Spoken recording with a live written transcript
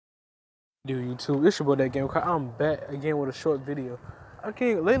Do YouTube? It's your boy that game. I'm back again with a short video.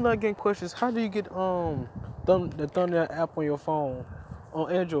 Lately I getting questions. How do you get the Thunder app on your phone,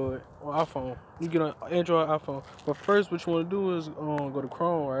 on Android or iPhone? You get on Android or iPhone. But first, what you want to do is go to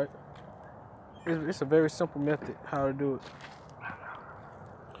Chrome, right? It's a very simple method how to do it.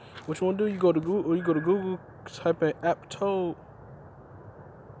 What you want to do? You go to Google. Type in app toad,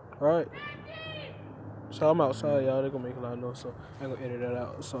 right? So I'm outside, y'all. They're gonna make a lot of noise, so I ain't gonna edit that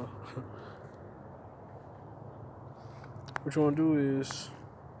out. So. What you want to do is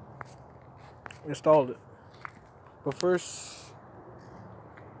install it. But first,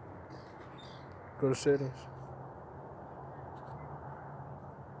 go to settings.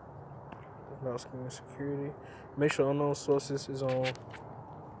 Lock screen security. Make sure unknown sources is on.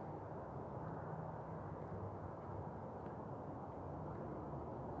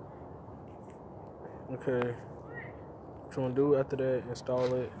 Okay. What you want to do after that,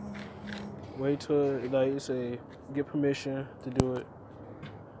 install it. Wait till like you say, get permission to do it.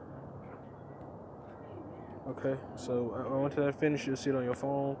 Okay, so until I finish, you'll see it on your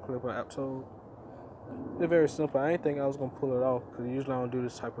phone. Click on App Toad. It's very simple. I didn't think I was gonna pull it off because usually I don't do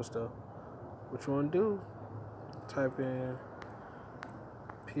this type of stuff. What you want to do? Type in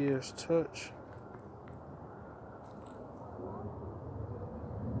PS Touch,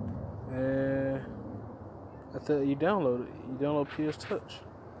 and after you download it, you download PS Touch.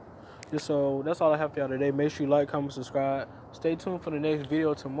 So that's all I have for y'all today. Make sure you like, comment, subscribe. Stay tuned for the next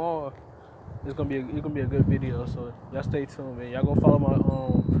video tomorrow. It's gonna be a good video. So y'all stay tuned, man. Y'all go follow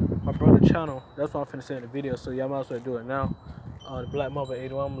my brother channel. That's what I'm finna say in the video. So y'all might as well do it now. The Black Mamba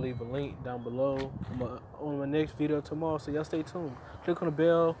 81. I'm gonna leave a link down below on my next video tomorrow. So y'all stay tuned. Click on the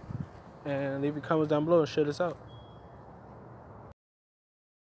bell and leave your comments down below and share this out.